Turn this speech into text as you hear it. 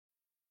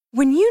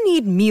When you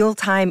need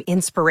mealtime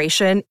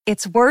inspiration,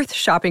 it's worth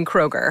shopping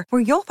Kroger,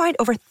 where you'll find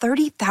over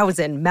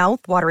 30,000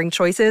 mouth-watering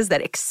choices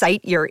that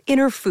excite your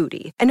inner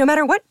foodie. And no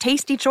matter what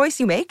tasty choice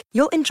you make,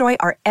 you'll enjoy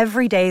our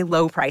everyday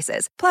low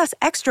prices, plus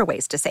extra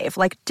ways to save,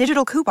 like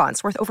digital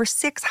coupons worth over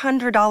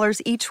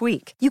 $600 each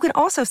week. You can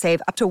also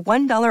save up to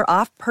 $1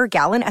 off per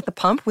gallon at the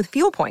pump with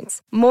fuel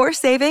points. More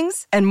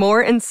savings and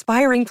more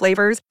inspiring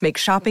flavors make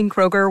shopping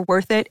Kroger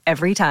worth it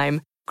every time.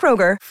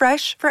 Kroger,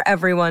 fresh for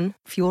everyone.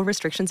 Fuel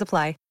restrictions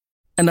apply.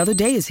 Another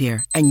day is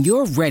here, and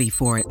you're ready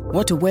for it.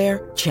 What to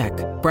wear? Check.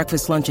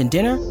 Breakfast, lunch, and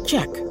dinner?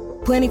 Check.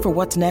 Planning for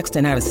what's next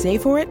and how to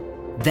save for it?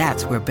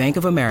 That's where Bank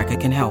of America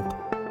can help.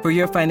 For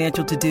your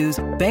financial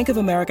to-dos, Bank of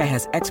America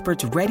has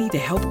experts ready to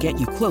help get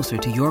you closer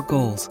to your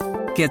goals.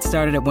 Get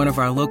started at one of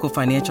our local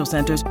financial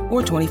centers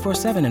or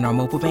 24/7 in our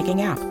mobile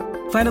banking app.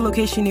 Find a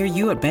location near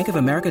you at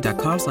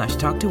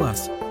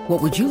bankofamerica.com/talktous.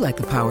 What would you like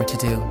the power to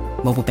do?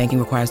 Mobile banking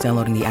requires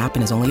downloading the app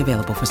and is only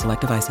available for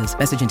select devices.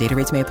 Message and data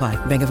rates may apply.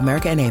 Bank of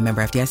America N.A.,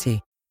 member FDIC.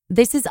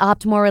 This is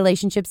Optimal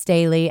Relationships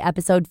Daily,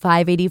 episode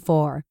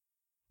 584.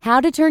 How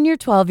to Turn Your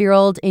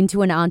 12-Year-Old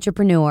into an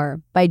Entrepreneur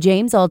by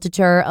James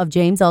Altucher of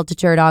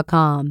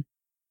jamesaltucher.com.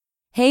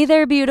 Hey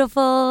there,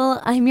 beautiful.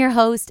 I'm your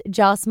host,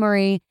 Joss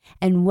Marie,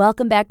 and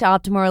welcome back to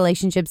Optimal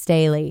Relationships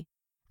Daily.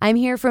 I'm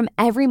here from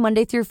every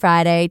Monday through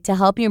Friday to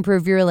help you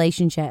improve your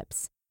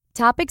relationships.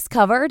 Topics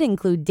covered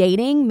include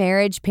dating,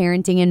 marriage,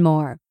 parenting, and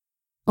more.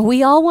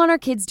 We all want our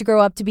kids to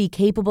grow up to be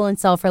capable and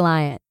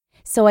self-reliant,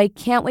 so I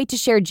can't wait to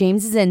share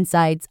James's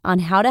insights on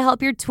how to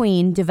help your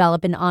tween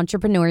develop an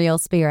entrepreneurial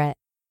spirit.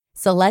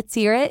 So let's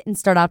hear it and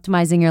start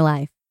optimizing your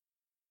life.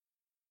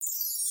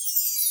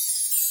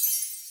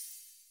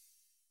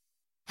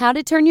 How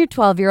to Turn Your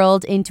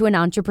 12-Year-Old into an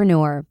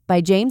Entrepreneur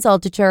by James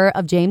Altucher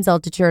of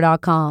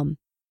jamesaltucher.com.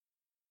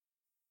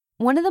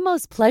 One of the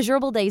most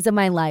pleasurable days of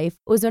my life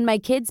was when my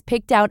kids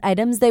picked out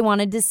items they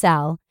wanted to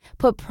sell,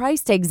 put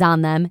price tags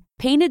on them,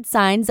 painted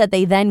signs that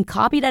they then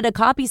copied at a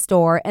copy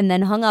store and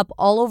then hung up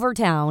all over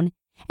town,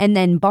 and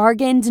then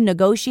bargained,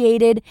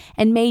 negotiated,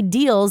 and made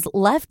deals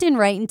left and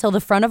right until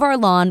the front of our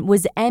lawn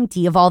was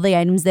empty of all the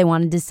items they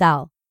wanted to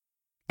sell.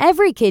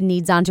 Every kid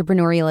needs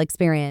entrepreneurial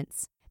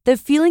experience. The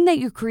feeling that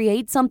you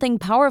create something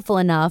powerful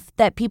enough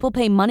that people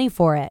pay money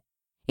for it.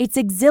 It's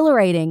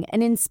exhilarating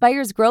and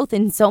inspires growth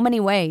in so many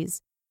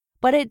ways.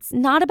 But it's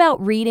not about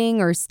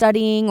reading or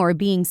studying or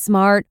being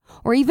smart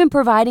or even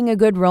providing a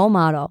good role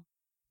model.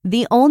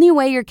 The only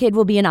way your kid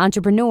will be an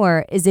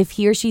entrepreneur is if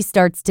he or she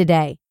starts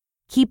today.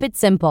 Keep it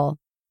simple.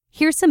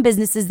 Here's some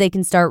businesses they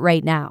can start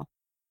right now.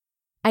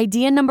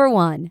 Idea number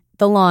 1,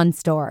 the lawn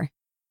store.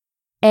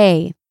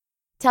 A,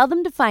 tell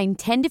them to find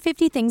 10 to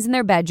 50 things in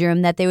their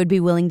bedroom that they would be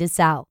willing to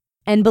sell.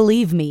 And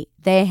believe me,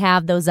 they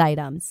have those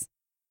items.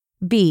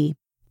 B,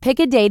 pick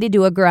a day to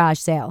do a garage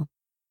sale.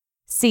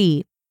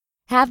 C,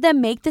 have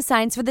them make the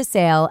signs for the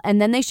sale,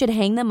 and then they should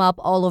hang them up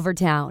all over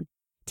town.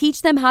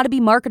 Teach them how to be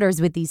marketers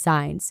with these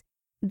signs.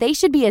 They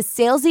should be as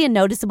salesy and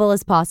noticeable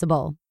as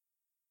possible.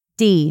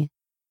 D,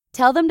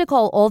 tell them to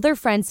call all their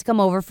friends to come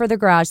over for the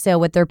garage sale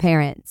with their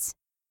parents.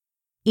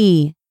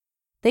 E,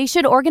 they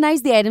should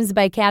organize the items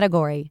by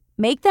category.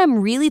 Make them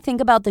really think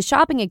about the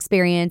shopping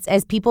experience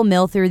as people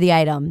mill through the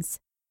items.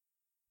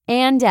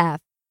 And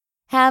F,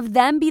 have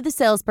them be the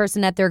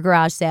salesperson at their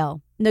garage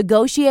sale.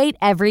 Negotiate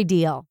every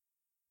deal.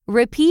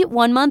 Repeat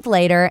 1 month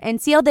later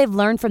and see how they've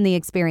learned from the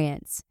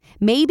experience.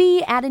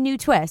 Maybe add a new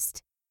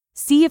twist.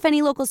 See if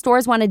any local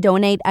stores want to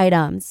donate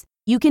items.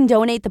 You can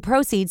donate the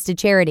proceeds to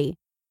charity.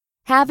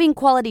 Having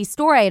quality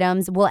store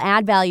items will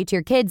add value to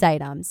your kids'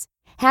 items.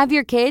 Have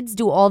your kids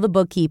do all the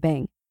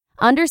bookkeeping.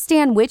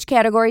 Understand which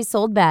categories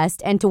sold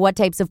best and to what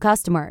types of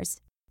customers.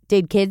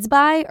 Did kids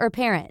buy or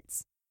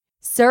parents?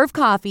 Serve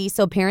coffee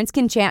so parents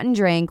can chat and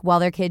drink while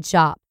their kids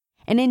shop.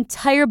 An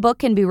entire book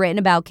can be written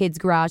about kids'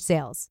 garage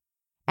sales.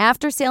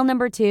 After sale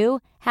number 2,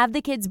 have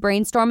the kids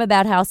brainstorm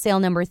about how sale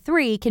number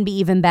 3 can be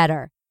even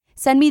better.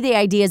 Send me the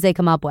ideas they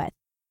come up with.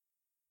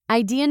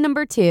 Idea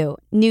number 2,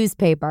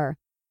 newspaper.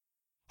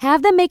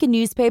 Have them make a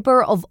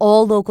newspaper of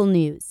all local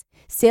news.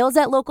 Sales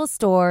at local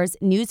stores,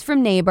 news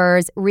from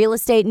neighbors, real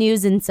estate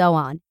news, and so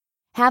on.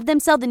 Have them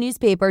sell the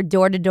newspaper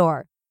door to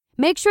door.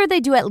 Make sure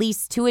they do at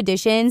least 2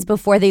 editions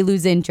before they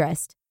lose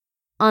interest.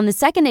 On the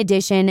second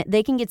edition,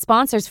 they can get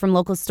sponsors from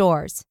local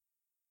stores.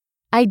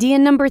 Idea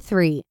number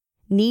 3,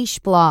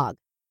 niche blog.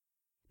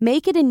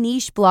 Make it a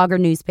niche blog or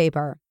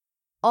newspaper.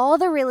 All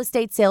the real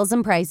estate sales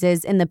and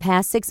prices in the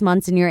past 6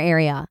 months in your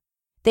area.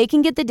 They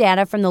can get the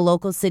data from the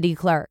local city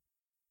clerk.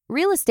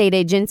 Real estate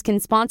agents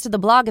can sponsor the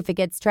blog if it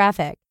gets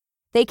traffic.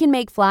 They can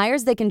make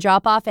flyers they can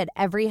drop off at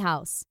every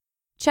house.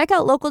 Check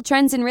out local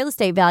trends in real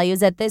estate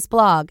values at this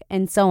blog,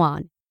 and so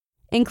on.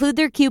 Include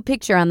their cute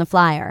picture on the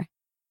flyer.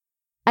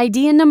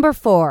 Idea number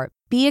 4,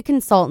 be a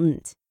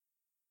consultant.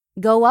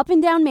 Go up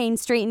and down Main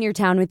Street in your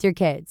town with your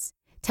kids.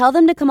 Tell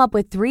them to come up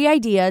with 3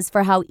 ideas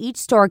for how each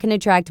store can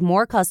attract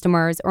more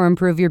customers or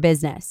improve your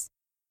business.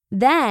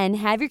 Then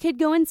have your kid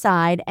go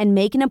inside and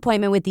make an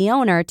appointment with the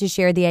owner to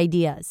share the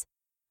ideas.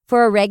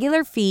 For a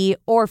regular fee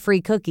or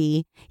free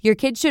cookie, your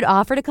kid should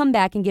offer to come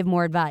back and give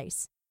more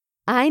advice.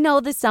 I know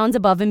this sounds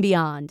above and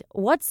beyond.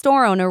 What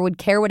store owner would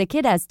care what a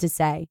kid has to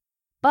say?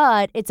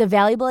 But it's a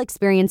valuable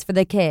experience for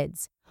the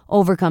kids.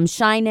 Overcomes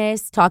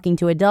shyness, talking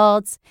to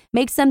adults,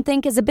 makes them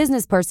think as a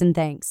business person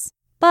thinks.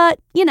 But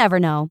you never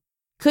know.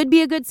 Could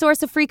be a good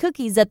source of free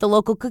cookies at the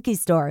local cookie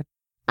store.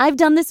 I've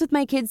done this with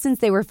my kids since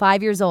they were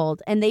 5 years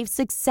old, and they've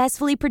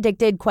successfully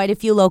predicted quite a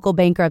few local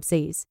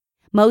bankruptcies.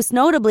 Most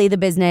notably the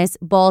business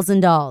Balls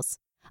and Dolls,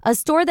 a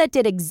store that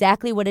did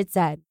exactly what it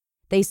said.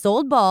 They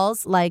sold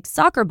balls, like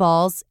soccer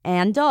balls,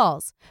 and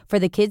dolls for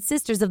the kids'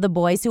 sisters of the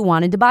boys who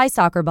wanted to buy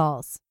soccer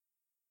balls.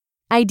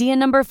 Idea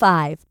number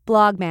 5,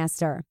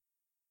 Blogmaster.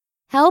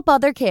 Help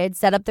other kids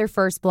set up their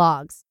first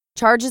blogs.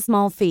 Charge a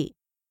small fee.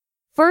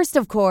 First,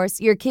 of course,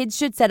 your kids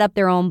should set up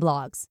their own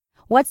blogs.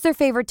 What's their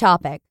favorite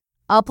topic?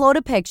 Upload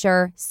a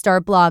picture,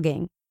 start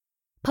blogging.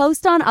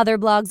 Post on other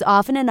blogs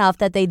often enough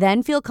that they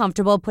then feel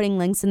comfortable putting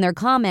links in their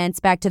comments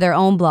back to their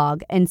own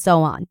blog, and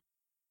so on.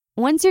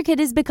 Once your kid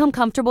has become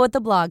comfortable with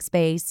the blog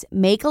space,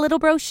 make a little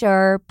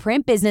brochure,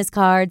 print business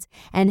cards,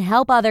 and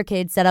help other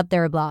kids set up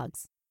their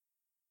blogs.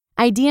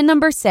 Idea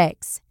number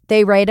 6,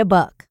 they write a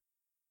book.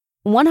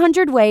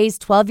 100 ways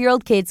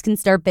 12-year-old kids can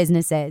start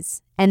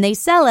businesses, and they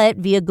sell it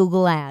via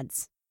Google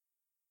Ads.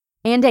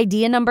 And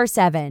idea number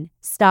 7,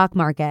 stock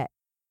market.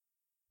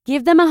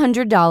 Give them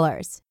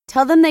 $100.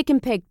 Tell them they can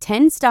pick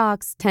 10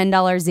 stocks,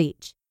 $10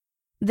 each.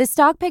 The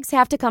stock picks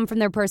have to come from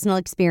their personal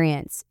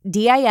experience,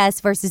 DIS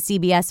versus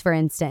CBS, for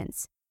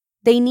instance.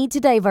 They need to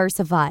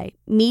diversify,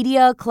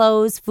 media,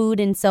 clothes, food,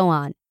 and so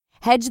on.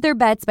 Hedge their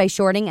bets by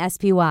shorting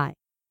SPY.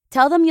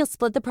 Tell them you'll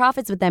split the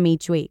profits with them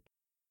each week.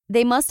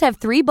 They must have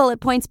 3 bullet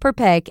points per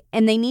pick,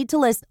 and they need to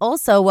list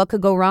also what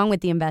could go wrong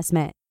with the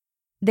investment.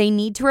 They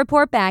need to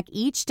report back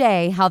each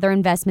day how their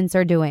investments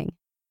are doing.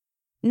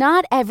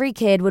 Not every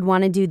kid would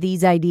want to do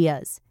these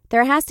ideas.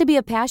 There has to be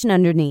a passion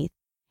underneath.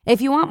 If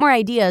you want more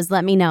ideas,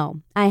 let me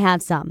know. I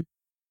have some.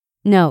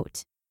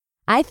 Note: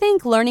 I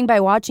think learning by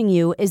watching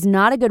you is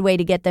not a good way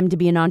to get them to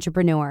be an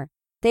entrepreneur.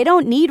 They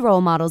don't need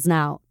role models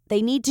now.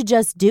 They need to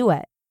just do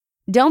it.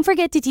 Don't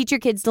forget to teach your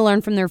kids to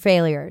learn from their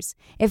failures.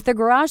 If the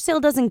garage sale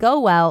doesn't go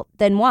well,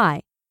 then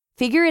why?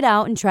 Figure it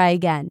out and try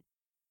again.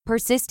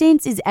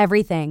 Persistence is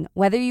everything,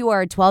 whether you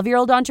are a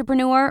 12-year-old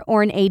entrepreneur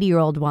or an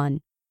 80-year-old one.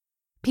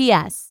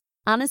 P.S.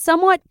 On a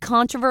somewhat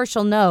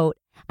controversial note,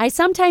 I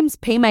sometimes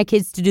pay my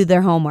kids to do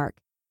their homework.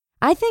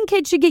 I think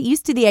kids should get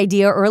used to the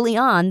idea early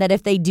on that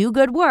if they do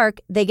good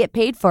work, they get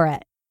paid for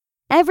it.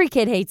 Every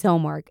kid hates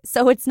homework,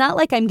 so it's not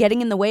like I'm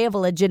getting in the way of a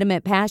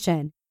legitimate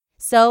passion.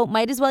 So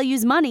might as well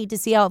use money to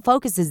see how it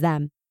focuses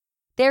them.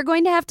 They're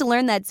going to have to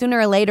learn that sooner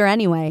or later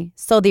anyway,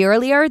 so the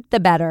earlier, the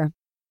better.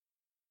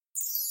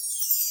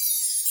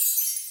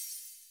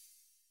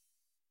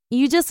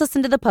 You just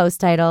listened to the post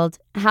titled,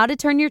 How to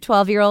Turn Your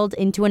 12-Year-Old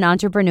into an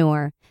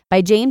Entrepreneur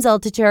by James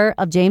Altucher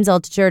of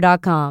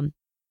JamesAltucher.com.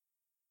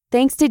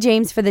 Thanks to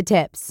James for the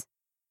tips.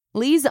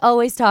 Lee's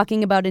always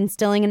talking about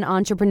instilling an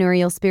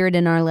entrepreneurial spirit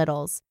in our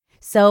littles,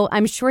 so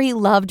I'm sure he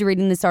loved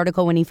reading this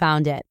article when he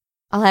found it.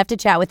 I'll have to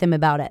chat with him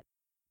about it.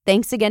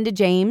 Thanks again to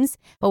James,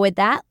 but with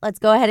that, let's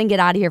go ahead and get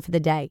out of here for the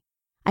day.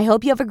 I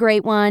hope you have a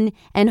great one,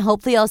 and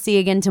hopefully I'll see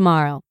you again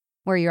tomorrow,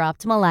 where your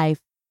optimal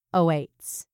life awaits.